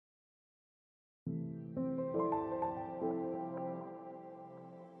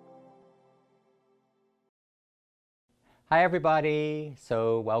Hi everybody!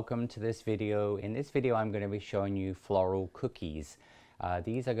 So welcome to this video. In this video I'm going to be showing you floral cookies.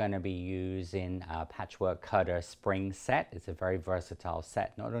 These are going to be used in a Patchwork Cutter spring set. It's a very versatile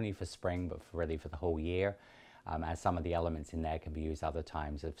set, not only for spring but really for the whole year, as some of the elements in there can be used other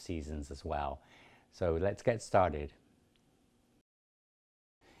times of seasons as well. So let's get started.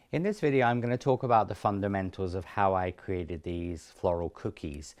 In this video I'm going to talk about the fundamentals of how I created these floral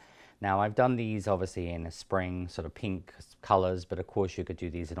cookies. Now I've done these obviously in a spring sort of pink colors, but of course you could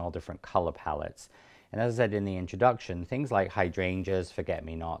do these in all different color palettes. And as I said in the introduction, things like hydrangeas,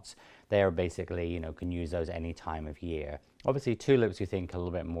 forget-me-nots, they're basically, can use those any time of year. Obviously tulips we think a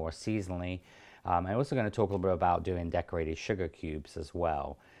little bit more seasonally. I'm also going to talk a little bit about doing decorated sugar cubes as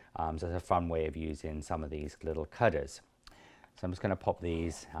well. So it's a fun way of using some of these little cutters. So I'm just going to pop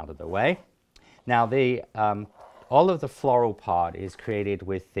these out of the way. Now all of the floral part is created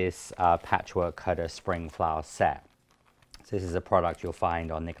with this Patchwork Cutter spring flower set. So this is a product you'll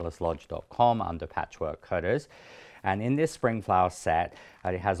find on nicholaslodge.com under Patchwork Cutters. And in this spring flower set,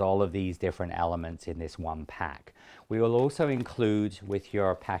 it has all of these different elements in this one pack. We will also include with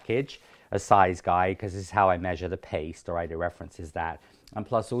your package a size guide, because this is how I measure the paste, all right, it references that. And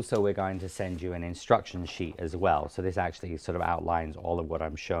plus also we're going to send you an instruction sheet as well. So this actually sort of outlines all of what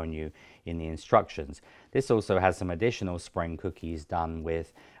I'm showing you in the instructions. This also has some additional spring cookies done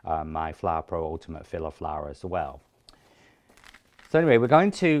with my Flower Pro Ultimate Filler Flower as well. So anyway, we're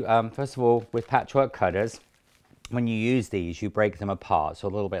going to, first of all, with Patchwork Cutters, when you use these, you break them apart. So a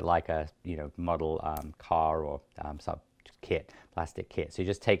little bit like a model car or some kit, plastic kit. So you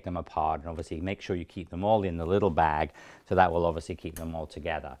just take them apart and obviously make sure you keep them all in the little bag, so that will obviously keep them all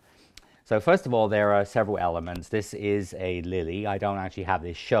together. So first of all, there are several elements. This is a lily. I don't actually have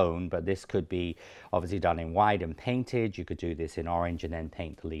this shown, but this could be obviously done in white and painted. You could do this in orange and then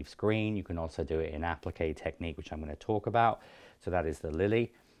paint the leaves green. You can also do it in applique technique, which I'm going to talk about. So that is the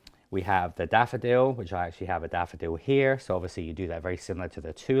lily. We have the daffodil, which I actually have a daffodil here. So obviously you do that very similar to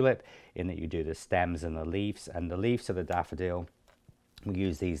the tulip in that you do the stems and the leaves. And the leaves of the daffodil, we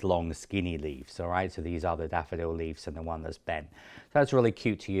use these long skinny leaves, all right? So these are the daffodil leaves and the one that's bent. So that's really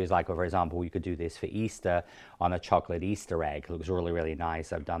cute to use. Like, for example, you could do this for Easter on a chocolate Easter egg. It looks really, really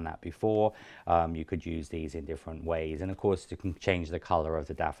nice. I've done that before. You could use these in different ways. And of course, you can change the color of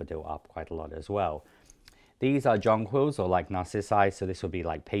the daffodil up quite a lot as well. These are jonquils or like narcissi, so this would be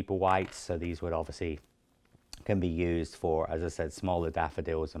like paper whites. So these would obviously can be used for, as I said, smaller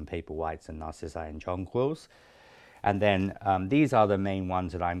daffodils and paper whites and narcissi and jonquils. And then these are the main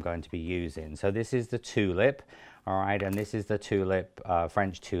ones that I'm going to be using. So this is the tulip, all right, and this is the tulip,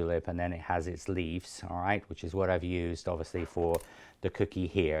 French tulip, and then it has its leaves, all right, which is what I've used obviously for the cookie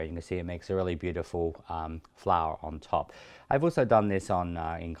here. You can see it makes a really beautiful flower on top. I've also done this on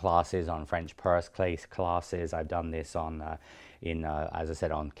in classes, on French purse classes. I've done this on as I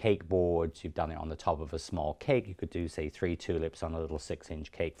said, on cake boards. You've done it on the top of a small cake. You could do, say, 3 tulips on a little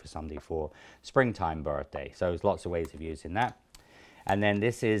 6-inch cake for somebody for springtime birthday. So there's lots of ways of using that. And then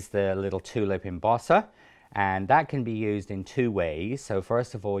this is the little tulip embosser. And that can be used in 2 ways. So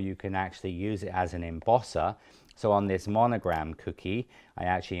first of all, you can actually use it as an embosser. So on this monogram cookie, I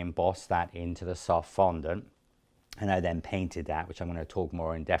actually embossed that into the soft fondant. And I then painted that, which I'm going to talk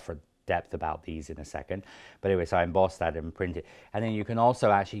more in depth about these in a second. But anyway, so I embossed that and printed. And then you can also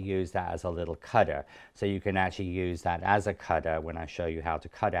actually use that as a little cutter. So you can actually use that as a cutter when I show you how to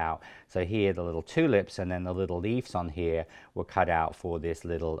cut out. So here the little tulips and then the little leaves on here were cut out for this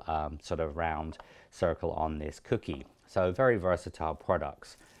little sort of round circle on this cookie. So very versatile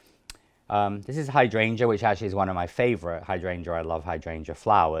products. This is hydrangea, which actually is one of my favorite hydrangea. I love hydrangea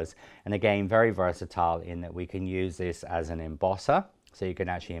flowers. And again, very versatile in that we can use this as an embosser. So you can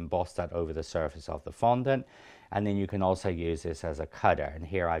actually emboss that over the surface of the fondant. And then you can also use this as a cutter. And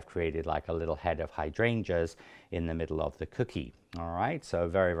here I've created like a little head of hydrangeas in the middle of the cookie. All right, so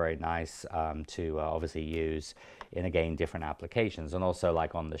very, very nice to obviously use in, again, different applications. And also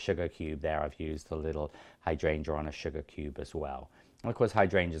like on the sugar cube there, I've used the little hydrangea on a sugar cube as well. And of course,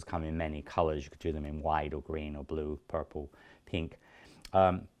 hydrangeas come in many colors. You could do them in white or green or blue, purple, pink.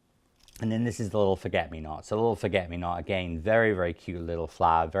 And then this is the little forget-me-not. So the little forget-me-not, again, very, very cute little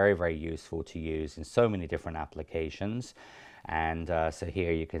flower, very, very useful to use in so many different applications. And so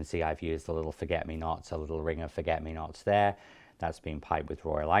here you can see I've used the little forget-me-nots, a little ring of forget-me-nots there. That's been piped with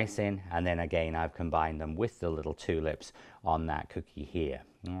royal icing. And then again, I've combined them with the little tulips on that cookie here.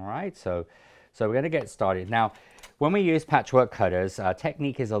 All right, so we're going to get started. Now, When we use patchwork cutters,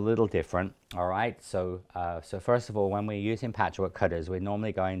 technique is a little different, all right? So first of all, when we're using patchwork cutters, we're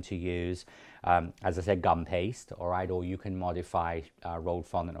normally going to use, as I said, gum paste, all right? Or you can modify rolled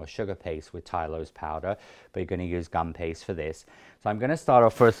fondant or sugar paste with Tylose powder, but you're going to use gum paste for this. So I'm going to start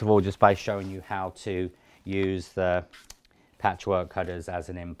off, first of all, just by showing you how to use the patchwork cutters as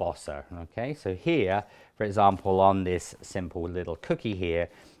an embosser, okay? So here, for example, on this simple little cookie here,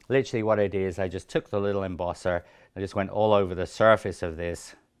 literally what I did is I just took the little embosser, I just went all over the surface of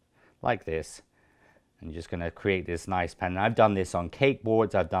this, like this. I'm just going to create this nice pattern. I've done this on cake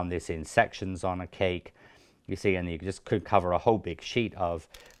boards, I've done this in sections on a cake, you see, and you just could cover a whole big sheet of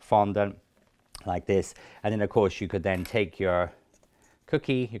fondant, like this. And then, of course, you could then take your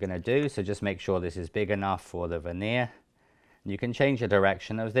cookie you're going to do, so just make sure this is big enough for the veneer. You can change the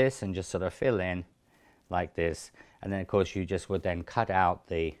direction of this and just sort of fill in like this. And then, of course, you just would then cut out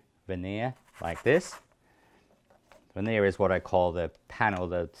the veneer like this. Veneer is what I call the panel,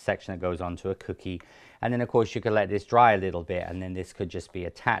 the section that goes onto a cookie. And then, of course, you could let this dry a little bit, and then this could just be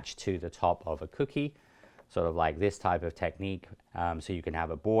attached to the top of a cookie, sort of like this type of technique. So you can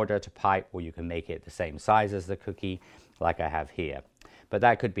have a border to pipe, or you can make it the same size as the cookie, like I have here. But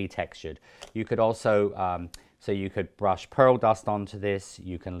that could be textured. You could also, so you could brush pearl dust onto this,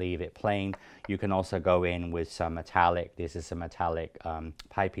 you can leave it plain. You can also go in with some metallic, this is some metallic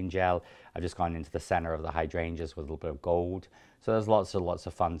piping gel. I've just gone into the center of the hydrangeas with a little bit of gold. So there's lots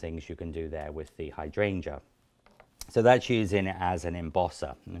of fun things you can do there with the hydrangea. So that's using it as an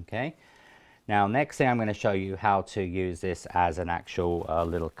embosser, okay? Now, next thing I'm going to show you how to use this as an actual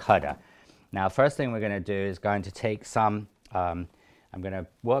little cutter. Now, first thing we're going to do is going to take some, I'm going to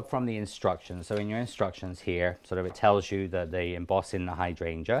work from the instructions. So in your instructions here, sort of it tells you that they emboss in the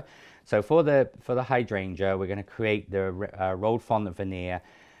hydrangea. So for the hydrangea, we're going to create the rolled fondant veneer.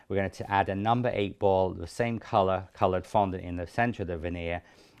 We're going to add a number 8 ball, the same colored fondant in the center of the veneer,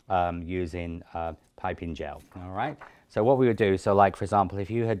 using piping gel, all right? So what we would do, so like for example, if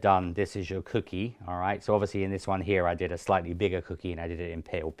you had done, this is your cookie, all right? So obviously in this one here, I did a slightly bigger cookie and I did it in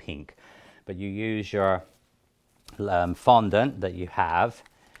pale pink. But you use your fondant that you have,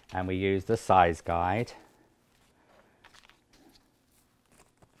 and we use the size guide.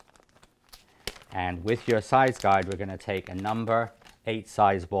 And with your size guide, we're going to take a number 8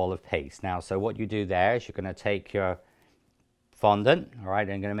 size ball of paste. Now, so what you do there is you're going to take your fondant, all right, and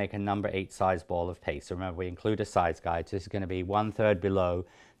you're going to make a number 8 size ball of paste. So remember, we include a size guide. So this is going to be 1/3 below,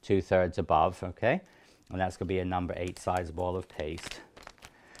 2/3 above, okay? And that's going to be a number 8 size ball of paste.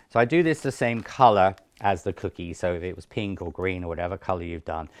 So I do this the same color as the cookie, so if it was pink or green or whatever color you've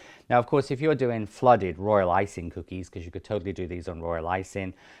done. Now, of course, if you're doing flooded royal icing cookies, because you could totally do these on royal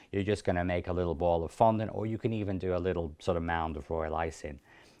icing, you're just going to make a little ball of fondant, or you can even do a little sort of mound of royal icing.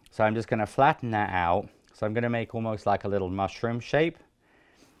 So I'm just going to flatten that out. So I'm going to make almost like a little mushroom shape,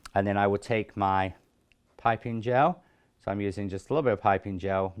 and then I will take my piping gel. So I'm using just a little bit of piping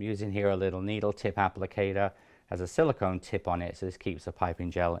gel. I'm using here a little needle tip applicator, has a silicone tip on it, so this keeps the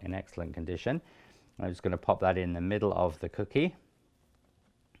piping gel in excellent condition. I'm just going to pop that in the middle of the cookie.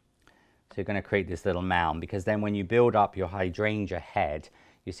 So you're going to create this little mound, because then when you build up your hydrangea head,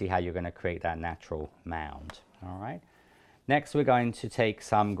 you see how you're going to create that natural mound. All right. Next, we're going to take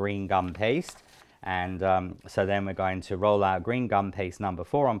some green gum paste. And so then we're going to roll out green gum paste number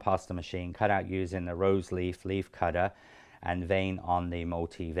 4 on pasta machine, cut out using the rose leaf cutter, and vein on the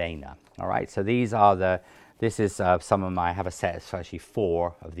multi-veiner. All right. So these are the, this is some of my, I have a set of actually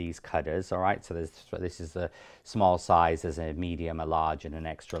 4 of these cutters, all right? So this is the small size, there's a medium, a large, and an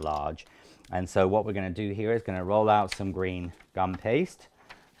extra large. And so what we're going to do here is going to roll out some green gum paste.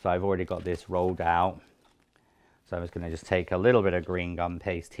 So I've already got this rolled out. So I'm just going to just take a little bit of green gum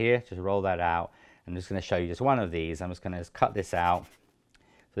paste here, just roll that out. I'm just going to show you just one of these. I'm just going to cut this out.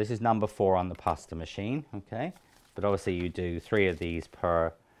 So this is number 4 on the pasta machine, okay? But obviously you do 3 of these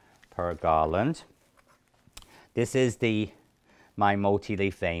per garland. This is my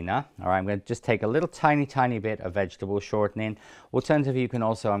multi-leaf veiner. All right, I'm going to just take a little tiny bit of vegetable shortening. Alternatively, you can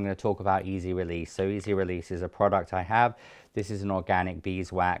also, I'm going to talk about Easy Release. So Easy Release is a product I have. This is an organic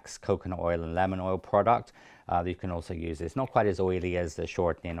beeswax, coconut oil, and lemon oil product. You can also use this. Not quite as oily as the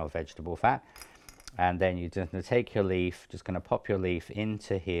shortening or vegetable fat. And then you're just going to take your leaf, just going to pop your leaf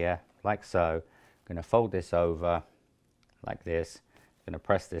into here, like so. I'm going to fold this over like this. I'm going to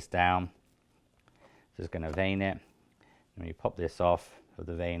press this down. Just going to vein it. When you pop this off of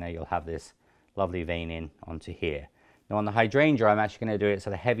the veiner, you'll have this lovely veining onto here. Now on the hydrangea, I'm actually going to do it so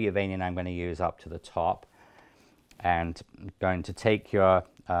the heavier veining I'm going to use up to the top. And I'm going to take your,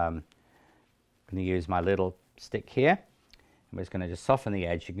 I'm going to use my little stick here. We're just going to just soften the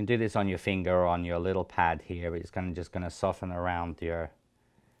edge. You can do this on your finger or on your little pad here, but it's just going to soften around your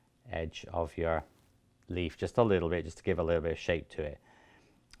edge of your leaf just a little bit, just to give a little bit of shape to it.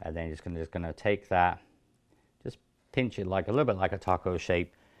 And then you're just going to take that, just pinch it like a little bit like a taco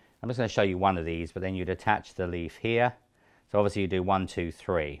shape. I'm just going to show you one of these, but then you'd attach the leaf here. So obviously you do 1, 2,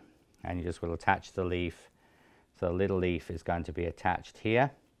 3, and you just will attach the leaf. So the little leaf is going to be attached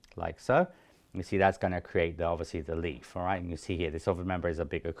here, like so. You see that's going to create obviously the leaf, all right? And you see here, this, remember, is a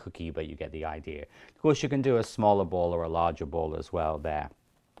bigger cookie, but you get the idea. Of course, you can do a smaller ball or a larger ball as well there.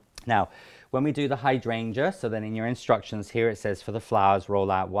 Now, when we do the hydrangea, so then in your instructions here it says for the flowers,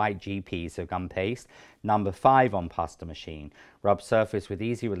 roll out white GP, so gum paste, number 5 on pasta machine. Rub surface with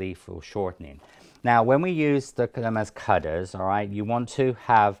easy relief or shortening. Now, when we use them as cutters, all right, you want to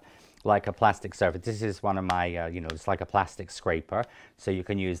have like a plastic surface. This is one of my, it's like a plastic scraper. So you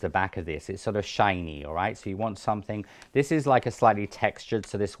can use the back of this. It's sort of shiny, all right? So you want something, this is like a slightly textured,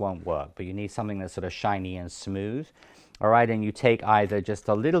 so this won't work. But you need something that's sort of shiny and smooth, all right? And you take either just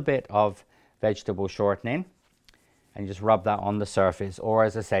a little bit of vegetable shortening and you just rub that on the surface. Or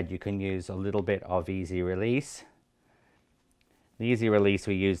as I said, you can use a little bit of easy release. The easy release,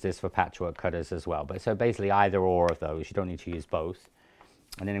 we use this for patchwork cutters as well. But so basically either or of those, you don't need to use both.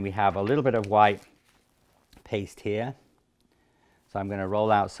 And then we have a little bit of white paste here. So I'm going to roll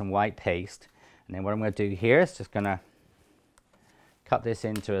out some white paste. And then what I'm going to do here is just going to cut this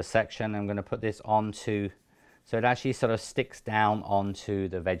into a section. I'm going to put this onto, so it actually sort of sticks down onto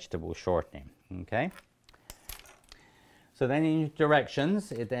the vegetable shortening. Okay. So then in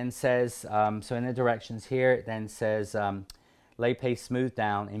directions, it then says, so in the directions here, it then says, lay paste smooth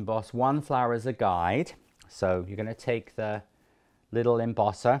down, emboss one flower as a guide. So you're going to take the little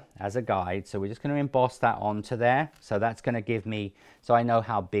embosser as a guide. So we're just going to emboss that onto there. So that's going to give me, so I know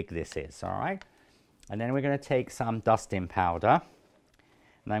how big this is, all right? And then we're going to take some dusting powder.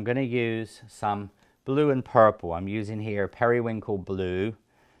 And I'm going to use some blue and purple. I'm using here periwinkle blue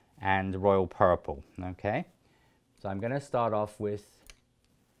and royal purple, okay? So I'm going to start off with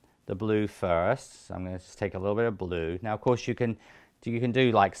the blue first. So I'm going to just take a little bit of blue. Now, of course, you can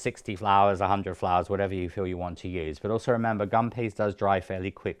do like 60 flowers, 100 flowers, whatever you feel you want to use. But also remember, gum paste does dry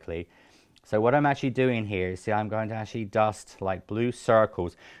fairly quickly. So what I'm actually doing here is, see, I'm going to actually dust like blue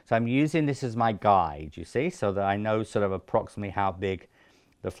circles. So I'm using this as my guide, you see, so that I know sort of approximately how big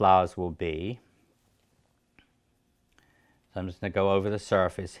the flowers will be. So I'm just going to go over the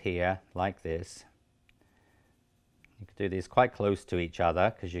surface here like this. You can do these quite close to each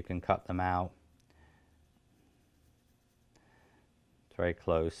other because you can cut them out. Very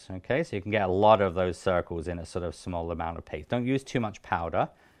close. Okay, so you can get a lot of those circles in a sort of small amount of paste. Don't use too much powder.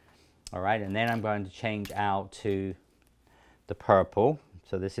 All right, and then I'm going to change out to the purple.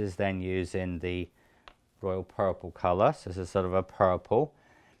 So this is then using the royal purple color. So this is sort of a purple.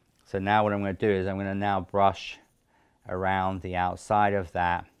 So now what I'm going to do is I'm going to now brush around the outside of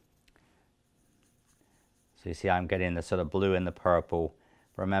that. So you see I'm getting the sort of blue and the purple.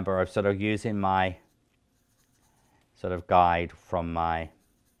 Remember, I'm sort of using my sort of guide from my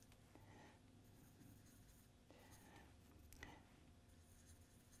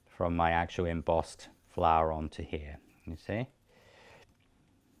actual embossed flower onto here, you see.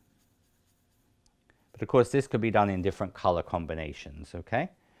 But of course this could be done in different color combinations, okay?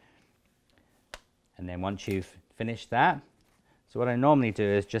 And then once you've finished that, so what I normally do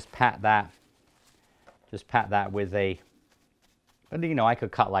is just pat that with a, but you know, I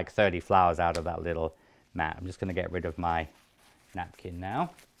could cut like 30 flowers out of that little mat. I'm just going to get rid of my napkin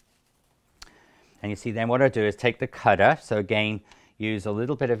now. And you see then what I do is take the cutter. So again, use a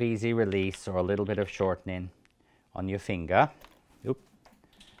little bit of easy release or a little bit of shortening on your finger. Oop.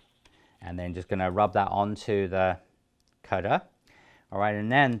 And then just going to rub that onto the cutter. All right,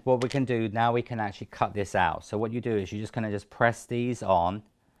 and then what we can do, now we can actually cut this out. So what you do is you're just going to just press these on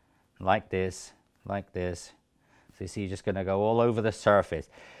like this, like this. So you see you're just going to go all over the surface.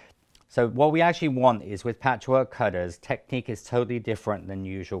 So what we actually want is with patchwork cutters, technique is totally different than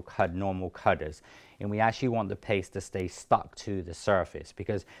usual normal cutters. And we actually want the paste to stay stuck to the surface,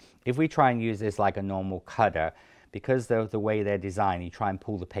 because if we try and use this like a normal cutter, because the way they're designed, you try and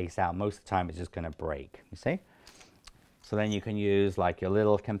pull the paste out, most of the time it's just going to break, you see? So then you can use like your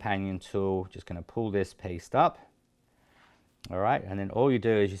little companion tool, just going to pull this paste up. All right, and then all you do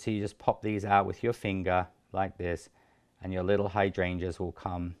is you just pop these out with your finger like this, and your little hydrangeas will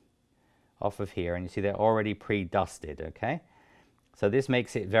come off of here, and you see they're already pre-dusted, okay? So this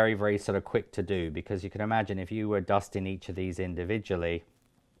makes it very, very sort of quick to do, because you can imagine if you were dusting each of these individually,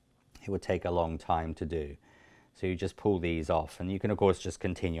 it would take a long time to do. So you just pull these off, and you can of course just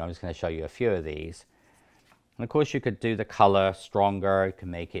continue. I'm just going to show you a few of these. And of course you could do the color stronger, you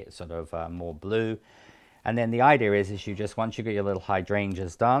can make it sort of more blue. And then the idea is you just, once you get your little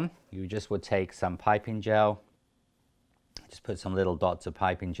hydrangeas done, you just would take some piping gel, just put some little dots of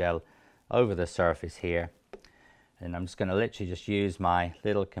piping gel over the surface here. And I'm just going to literally just use my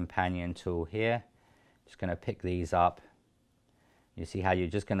little companion tool here. Just going to pick these up. You see how you're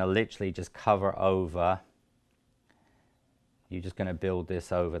just going to literally just cover over. You're just going to build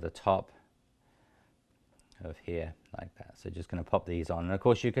this over the top of here like that. So just going to pop these on. And of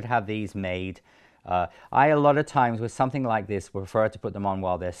course you could have these made. I a lot of times with something like this prefer to put them on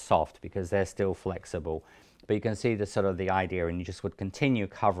while they're soft because they're still flexible. But you can see the sort of the idea, and you just would continue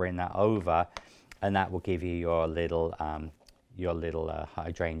covering that over, and that will give you your little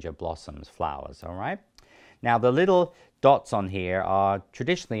hydrangea blossoms, flowers. All right. Now the little dots on here are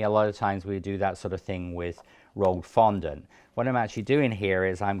traditionally, a lot of times we do that sort of thing with rolled fondant. What I'm actually doing here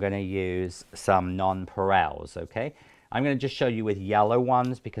is I'm going to use some nonpareils. Okay. I'm going to just show you with yellow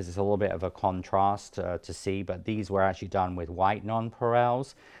ones because it's a little bit of a contrast to see, but these were actually done with white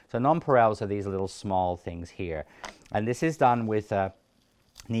nonpareils. So nonpareils are these little small things here. And this is done with a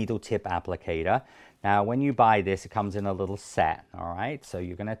needle tip applicator. Now when you buy this, it comes in a little set, all right? So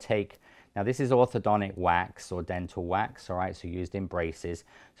you're going to take, now this is orthodontic wax or dental wax, all right? So used in braces.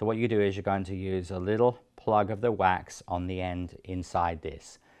 So what you do is you're going to use a little plug of the wax on the end inside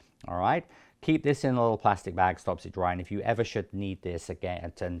this, all right? Keep this in a little plastic bag, stops it drying. If you ever should need this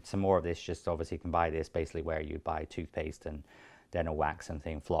again, and some more of this, just obviously you can buy this basically where you buy toothpaste and dental wax and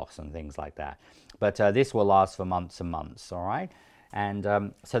floss and things like that. But this will last for months and months, all right?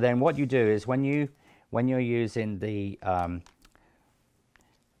 And so then what you do is when you're using the,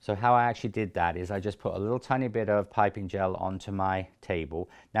 so how I actually did that is I just put a little tiny bit of piping gel onto my table.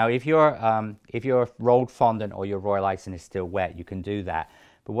 Now if your rolled fondant or your royal icing is still wet, you can do that.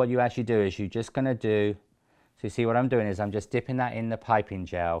 But what you actually do is you're just going to do, so you see what I'm doing is I'm just dipping that in the piping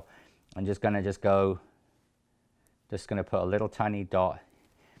gel. I'm just going to put a little tiny dot,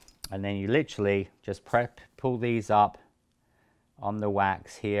 and then you literally just pull these up on the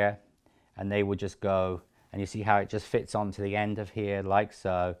wax here, and they will just go, and you see how it just fits onto the end of here like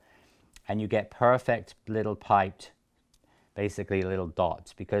so, and you get perfect little piped, basically little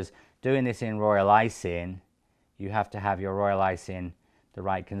dots. Because doing this in royal icing, you have to have your royal icing the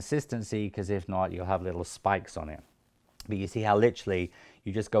right consistency, because if not you'll have little spikes on it. But you see how literally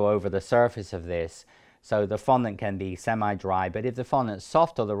you just go over the surface of this, so the fondant can be semi-dry, but if the fondant's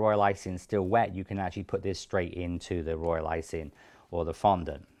soft or the royal icing is still wet, you can actually put this straight into the royal icing or the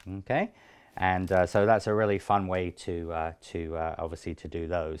fondant. Okay, and so that's a really fun way to obviously to do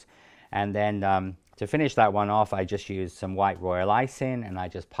those. And then to finish that one off, I just used some white royal icing, and I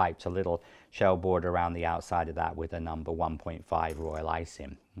just piped a little shell board around the outside of that with a number 1.5 royal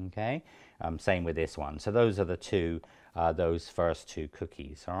icing. Okay, same with this one. So those are the two, those first two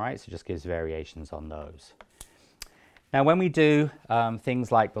cookies. All right, so just gives variations on those. Now when we do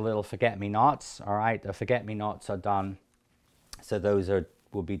things like the little forget-me-nots, all right, the forget-me-nots are done. So those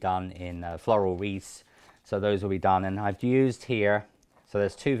will be done in floral wreaths. So those will be done, and I've used here, so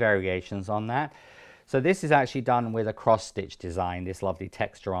there's two variations on that. So this is actually done with a cross-stitch design, this lovely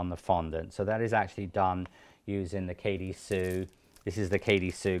texture on the fondant. So that is actually done using the Katie Sue. This is the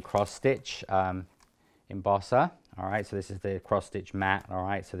Katie Sue cross-stitch embosser. All right, so this is the cross-stitch mat. All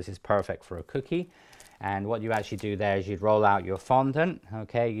right, so this is perfect for a cookie. And what you actually do there is you'd roll out your fondant.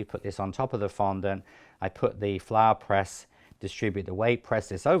 Okay, you put this on top of the fondant. I put the flower press, distribute the weight, press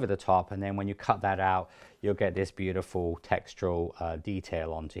this over the top, and then when you cut that out, you'll get this beautiful textural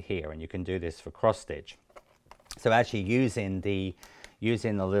detail onto here, and you can do this for cross stitch. So actually using the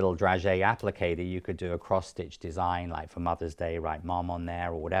little dragée applicator, you could do a cross stitch design like for Mother's Day, write mom on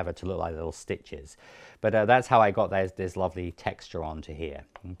there or whatever to look like little stitches. But that's how I got this lovely texture onto here.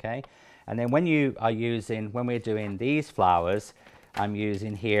 Okay, and then when we're doing these flowers, I'm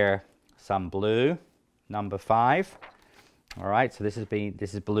using here some blue, number 5. All right, so this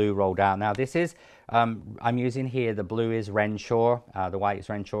is blue rolled out. Now this is, I'm using here, the blue is Renshaw, the white is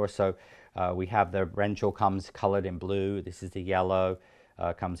Renshaw. So we have the Renshaw comes colored in blue. This is the yellow,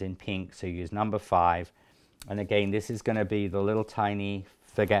 comes in pink. So you use number 5. And again, this is going to be the little tiny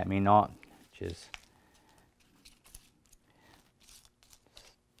forget-me-not, which is,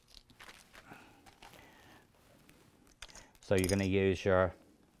 so you're going to use your,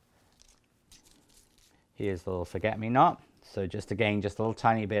 here's the little forget-me-not. So just again, just a little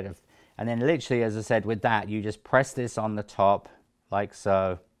tiny bit of, and then literally, as I said, with that, you just press this on the top like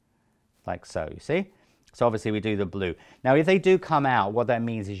so, you see? So obviously we do the blue. Now, if they do come out, what that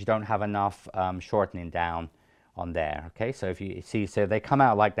means is you don't have enough shortening down on there. Okay, so if you see, so they come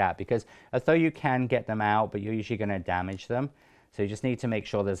out like that, because although you can get them out, but you're usually going to damage them. So you just need to make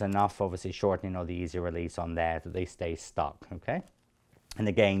sure there's enough, obviously, shortening or the easy release on there that they stay stuck. Okay, and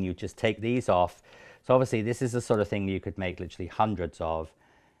again, you just take these off. So obviously this is the sort of thing you could make literally hundreds of.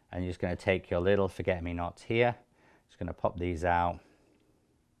 And you're just going to take your little forget-me-nots here. Just going to pop these out.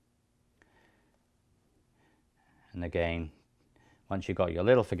 And again, once you've got your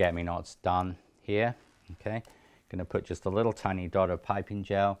little forget-me-nots done here, okay, going to put just a little tiny dot of piping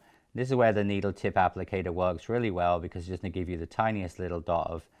gel. This is where the needle tip applicator works really well, because it's just going to give you the tiniest little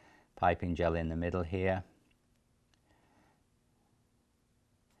dot of piping gel in the middle here.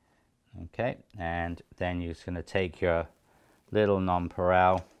 Okay, and then you're just going to take your little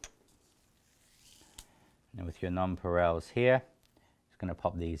nonpareil, and with your nonpareils here, just going to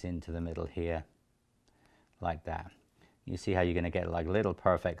pop these into the middle here, like that. You see how you're going to get like little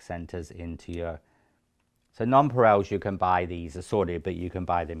perfect centers into your... So nonpareils, you can buy these assorted, but you can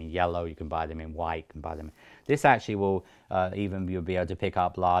buy them in yellow, you can buy them in white, you can buy them... This actually will even, you'll be able to pick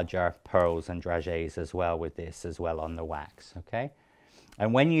up larger pearls and dragées as well with this as well on the wax, okay?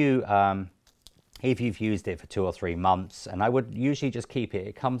 And when you... if you've used it for 2 or 3 months, and I would usually just keep it,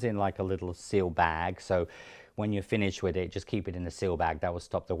 it comes in like a little seal bag, so when you're finished with it, just keep it in the seal bag. That will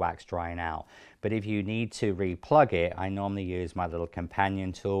stop the wax drying out. But if you need to replug it, I normally use my little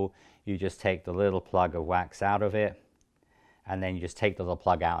companion tool. You just take the little plug of wax out of it, and then you just take the little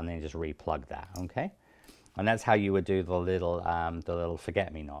plug out and then just replug that, okay? And that's how you would do the little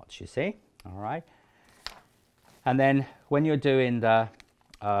forget-me-nots, you see? All right. And then when you're doing the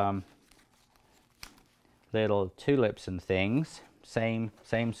little tulips and things, same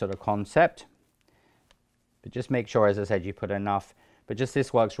sort of concept, but just make sure, as I said, you put enough. But just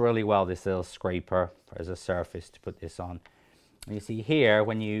this works really well, this little scraper as a surface to put this on. And you see here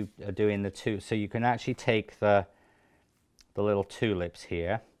when you are doing the two, so you can actually take the little tulips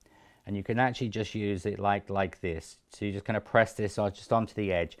here, and you can actually just use it like this. So you're just going to press this just onto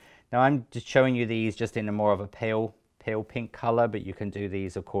the edge. Now I'm just showing you these just in a more of a pale pink color, but you can do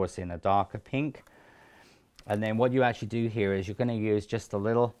these of course in a darker pink. And then what you actually do here is you're going to use just a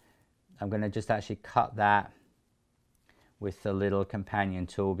little, I'm going to just actually cut that with the little companion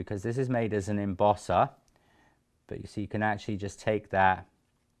tool, because this is made as an embosser. But you see, you can actually just take that,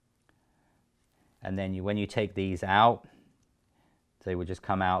 and then when you take these out, they would just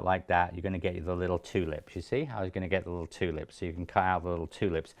come out like that. You're going to get the little tulips. You see how you're going to get the little tulips? So you can cut out the little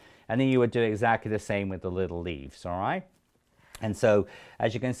tulips. And then you would do exactly the same with the little leaves, all right? And so,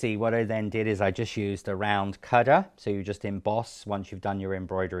 as you can see, what I then did is I just used a round cutter. So you just emboss, once you've done your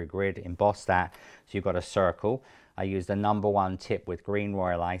embroidery grid, emboss that so you've got a circle. I used a #1 tip with green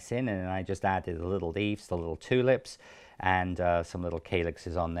royal icing, and then I just added the little leaves, the little tulips, and some little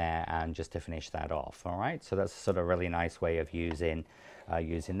calyxes on there, and just to finish that off, all right? So that's a sort of really nice way of using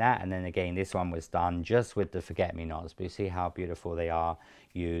that. And then again, this one was done just with the forget-me-nots, but you see how beautiful they are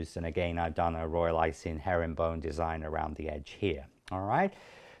used. And again, I've done a royal icing herringbone design around the edge here, all right?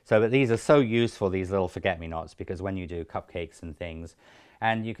 So but these are so useful, these little forget-me-nots, because when you do cupcakes and things,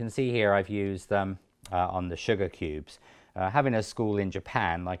 and you can see here I've used them on the sugar cubes. Having a school in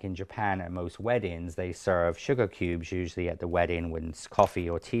Japan, like in Japan at most weddings, they serve sugar cubes usually at the wedding when coffee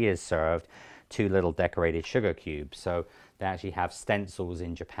or tea is served, 2 little decorated sugar cubes. So they actually have stencils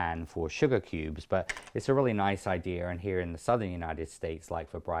in Japan for sugar cubes, but it's a really nice idea. And here in the southern United States, like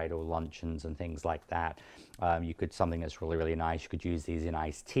for bridal luncheons and things like that, you could, something that's really, really nice, you could use these in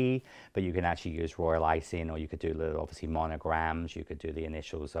iced tea, but you can actually use royal icing, or you could do little, obviously, monograms, you could do the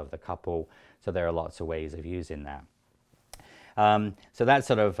initials of the couple. So there are lots of ways of using that. So that's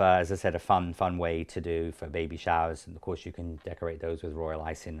sort of, as I said, a fun way to do for baby showers. And of course, you can decorate those with royal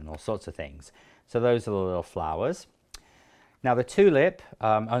icing and all sorts of things. So those are the little flowers. Now the tulip,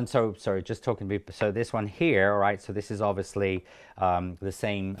 and so, sorry, just talking about, so this one here, all right, so this is obviously the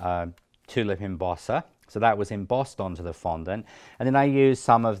same tulip embosser. So that was embossed onto the fondant. And then I used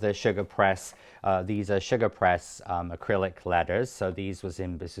some of the sugar press. These are sugar press acrylic letters. So this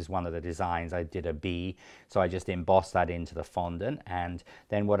is one of the designs. I did a bee. So I just embossed that into the fondant. And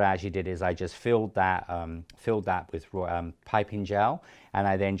then what I actually did is I just filled that with piping gel. And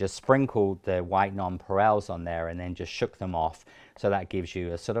I then just sprinkled the white nonpareils on there and then just shook them off. So that gives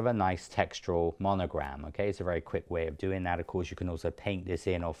you a sort of a nice textural monogram, okay? It's a very quick way of doing that. Of course, you can also paint this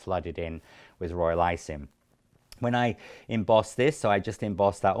in or flood it in with royal icing. When I embossed this, so I just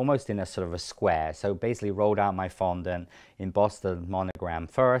embossed that almost in a sort of a square. So basically rolled out my fondant, embossed the monogram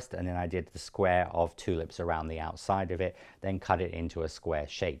first, and then I did the square of tulips around the outside of it, then cut it into a square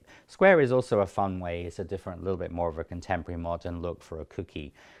shape. Square is also a fun way. It's a different, little bit more of a contemporary modern look for a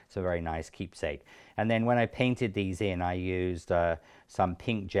cookie. It's a very nice keepsake. And then when I painted these in, I used some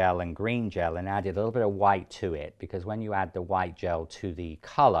pink gel and green gel and added a little bit of white to it, because when you add the white gel to the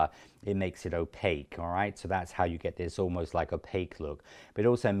color, it makes it opaque, all right? So that's how you get this almost like opaque look. But it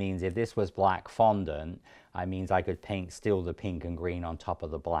also means if this was black fondant, it means I could paint still the pink and green on top of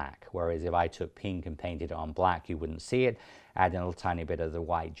the black. Whereas if I took pink and painted it on black, you wouldn't see it. Adding a little tiny bit of the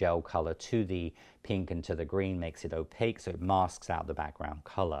white gel color to the pink and to the green makes it opaque, so it masks out the background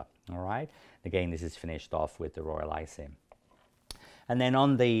color, all right? Again, this is finished off with the royal icing. And then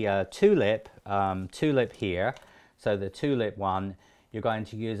on the tulip here, so the tulip one, you're going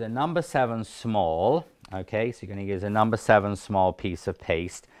to use a number 7 small, okay? So you're going to use a number 7 small piece of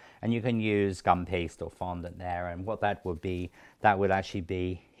paste, and you can use gum paste or fondant there. And what that would be, that would actually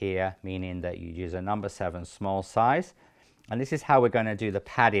be here, meaning that you use a number 7 small size. And this is how we're going to do the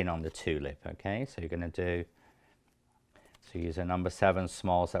padding on the tulip, okay? So you're going to do, so use a number 7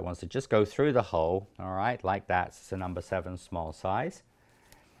 small, so that wants to just go through the hole, all right, like that. So it's a number 7 small size.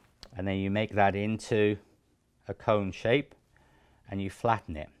 And then you make that into a cone shape and you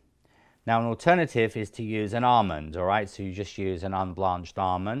flatten it. Now an alternative is to use an almond, all right? So you just use an unblanched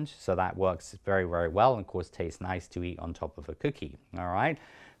almond, so that works very, very well, and of course tastes nice to eat on top of a cookie, all right?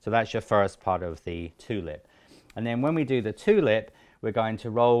 So that's your first part of the tulip. And then when we do the tulip, we're going to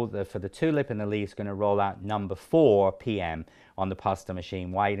roll, for the tulip and the leaves, going to roll out number 4 PM on the pasta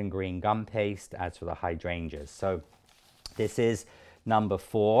machine, white and green gum paste, as for the hydrangeas. So this is number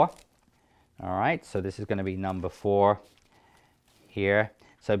 4, all right? So this is going to be number 4 here.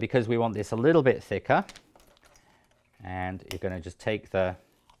 So because we want this a little bit thicker, and you're going to just take the,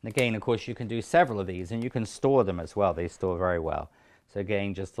 and again, of course, you can do several of these, and you can store them as well. They store very well. So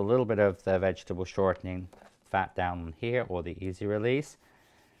again, just a little bit of the vegetable shortening fat down here, or the easy release.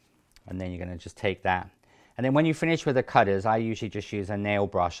 And then you're going to just take that. And then when you finish with the cutters, I usually just use a nail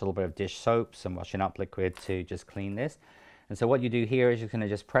brush, a little bit of dish soap, some washing up liquid to just clean this. And so what you do here is you're going to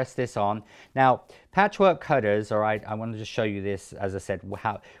just press this on. Now, patchwork cutters, all right, I want to just show you this, as I said,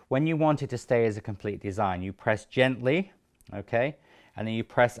 how, when you want it to stay as a complete design, you press gently, okay? And then you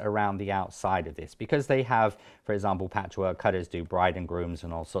press around the outside of this, because they have, for example, patchwork cutters do bride and grooms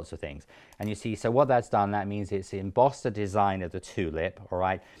and all sorts of things. And you see, so what that's done, that means it's embossed the design of the tulip, all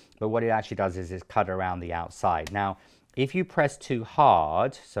right? But what it actually does is it's cut around the outside. Now, if you press too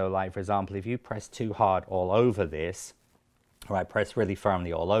hard, so like, for example, if you press too hard all over this, all right, press really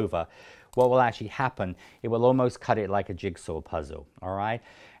firmly all over, what will actually happen, it will almost cut it like a jigsaw puzzle, all right?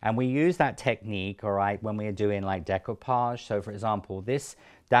 And we use that technique, all right, when we're doing like decoupage. So for example, this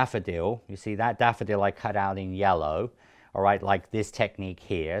daffodil, you see that daffodil I cut out in yellow, all right, like this technique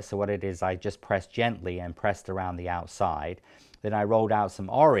here. So what it is, I just pressed gently and pressed around the outside. Then I rolled out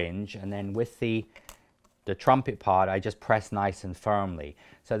some orange, and then with the trumpet part, I just press nice and firmly.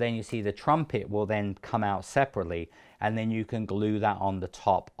 So then you see the trumpet will then come out separately, and then you can glue that on the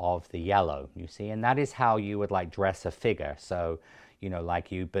top of the yellow, you see, and that is how you would like dress a figure. So, you know,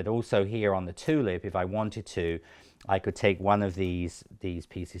 like you, but also here on the tulip, if I wanted to, I could take one of these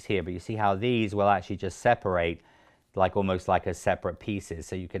pieces here, but you see how these will actually just separate like almost like as separate pieces.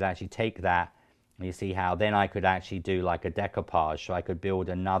 So you could actually take that, and you see how then I could actually do like a decoupage. So I could build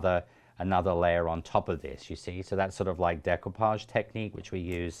another layer on top of this, you see. So that's sort of like decoupage technique, which we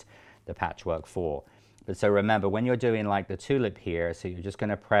use the patchwork for. But so remember, when you're doing like the tulip here, so you're just going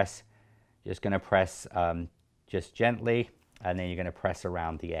to press just gently, and then you're going to press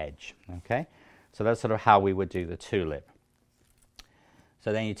around the edge, okay? So that's sort of how we would do the tulip.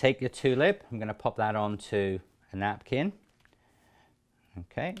 So then you take your tulip, I'm going to pop that onto a napkin,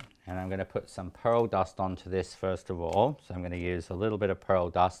 okay? And I'm going to put some pearl dust onto this first of all. So I'm going to use a little bit of pearl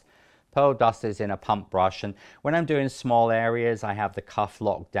dust. Pearl dust is in a pump brush, and when I'm doing small areas, I have the cuff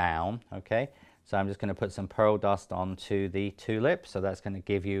locked down, okay? So I'm just going to put some pearl dust onto the tulip. So that's going to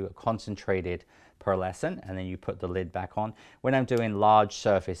give you a concentrated pearlescent, and then you put the lid back on. When I'm doing large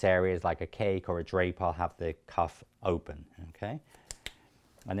surface areas like a cake or a drape, I'll have the cuff open, okay?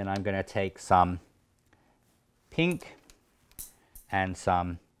 And then I'm going to take some pink and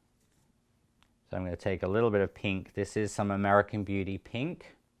some, so I'm going to take a little bit of pink. This is some American Beauty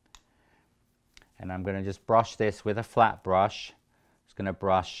pink. And I'm going to just brush this with a flat brush. Just going to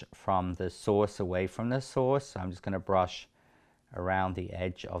brush from the source away from the source. So I'm just going to brush around the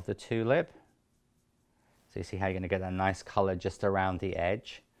edge of the tulip. So you see how you're going to get that nice color just around the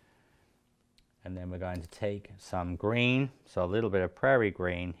edge. And then we're going to take some green, so a little bit of prairie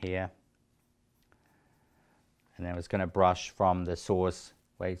green here. And then I was going to brush from the source.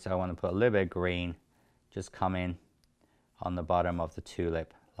 Wait, so I want to put a little bit of green, just come in on the bottom of the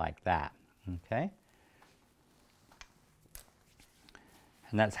tulip like that, okay?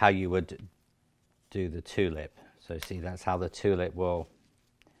 And that's how you would do the tulip. So see, that's how the tulip will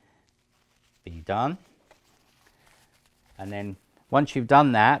be done. And then once you've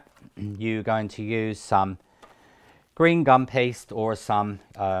done that, you're going to use some green gum paste or some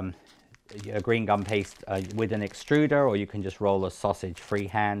green gum paste with an extruder, or you can just roll a sausage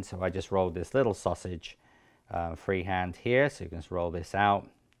freehand. So I just rolled this little sausage freehand here, so you can just roll this out.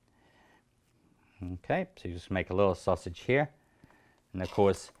 Okay, so you just make a little sausage here, and of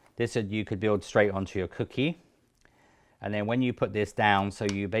course this you could build straight onto your cookie. And then when you put this down, so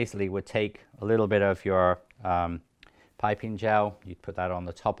you basically would take a little bit of your piping gel, you'd put that on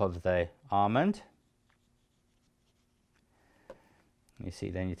the top of the almond. You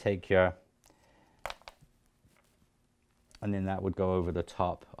see, then you take your, and then that would go over the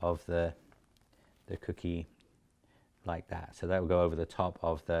top of the cookie like that. So that would go over the top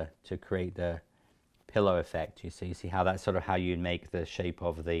of to create the pillow effect. You see how that's sort of how you make the shape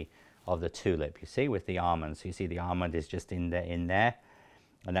of the tulip, you see, with the almond. So you see the almond is just in there,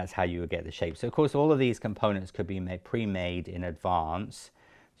 and that's how you would get the shape. So of course all of these components could be pre-made in advance.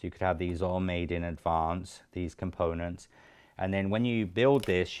 So you could have these all made in advance, these components. And then when you build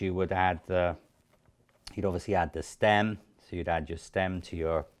this, you would add you'd obviously add the stem. So you'd add your stem to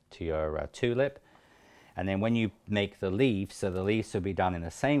your tulip. And then when you make the leaf, so the leaves will be done in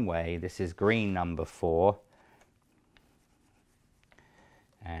the same way. This is green number 4.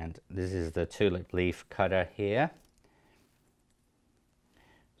 And this is the tulip leaf cutter here.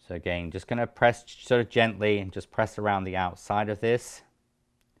 So again, just going to press sort of gently and just press around the outside of this.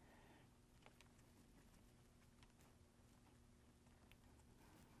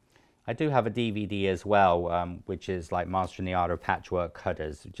 I do have a DVD as well, which is like Mastering the Art of Patchwork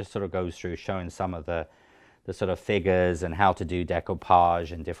Cutters. It just sort of goes through showing some of the sort of figures and how to do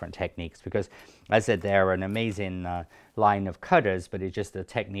decoupage and different techniques, because as I said, they're an amazing line of cutters, but it's just the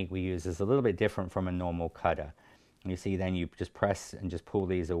technique we use is a little bit different from a normal cutter. And you see, then you just press and just pull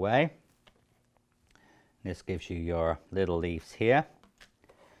these away. This gives you your little leaves here.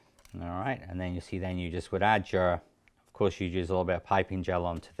 All right, and then you see, then you just would add your, of course you use a little bit of piping gel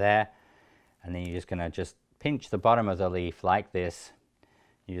onto there, and then you're just going to just pinch the bottom of the leaf like this.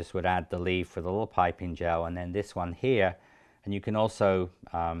 You just would add the leaf with a little piping gel, and then this one here, and you can also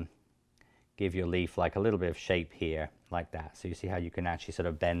give your leaf like a little bit of shape here like that. So you see how you can actually sort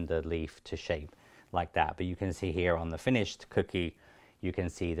of bend the leaf to shape like that. But you can see here on the finished cookie, you can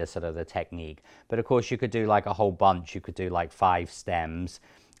see the sort of the technique. But of course you could do like a whole bunch. You could do like 5 stems,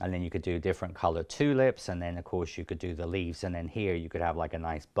 and then you could do different colored tulips, and then of course you could do the leaves, and then here you could have like a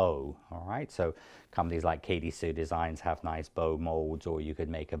nice bow. All right, so companies like Katie Sue Designs have nice bow molds, or you could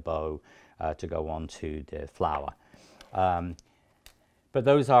make a bow to go onto the flower. But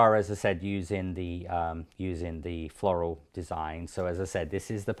those are, as I said, using the floral design. So as I said, this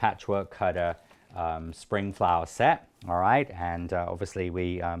is the Patchwork Cutter spring flower set. All right, and obviously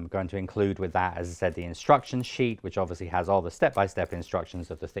we are going to include with that, as I said, the instruction sheet, which obviously has all the step-by-step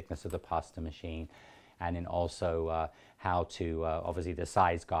instructions of the thickness of the pasta machine, and then also how to obviously the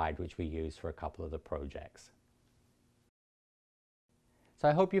size guide, which we use for a couple of the projects. So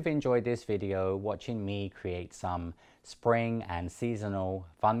I hope you've enjoyed this video watching me create some spring and seasonal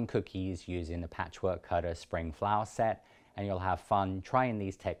fun cookies using the Patchwork Cutter spring flower set, and you'll have fun trying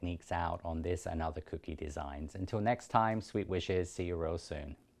these techniques out on this and other cookie designs. Until next time, sweet wishes, see you real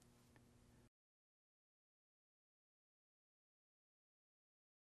soon.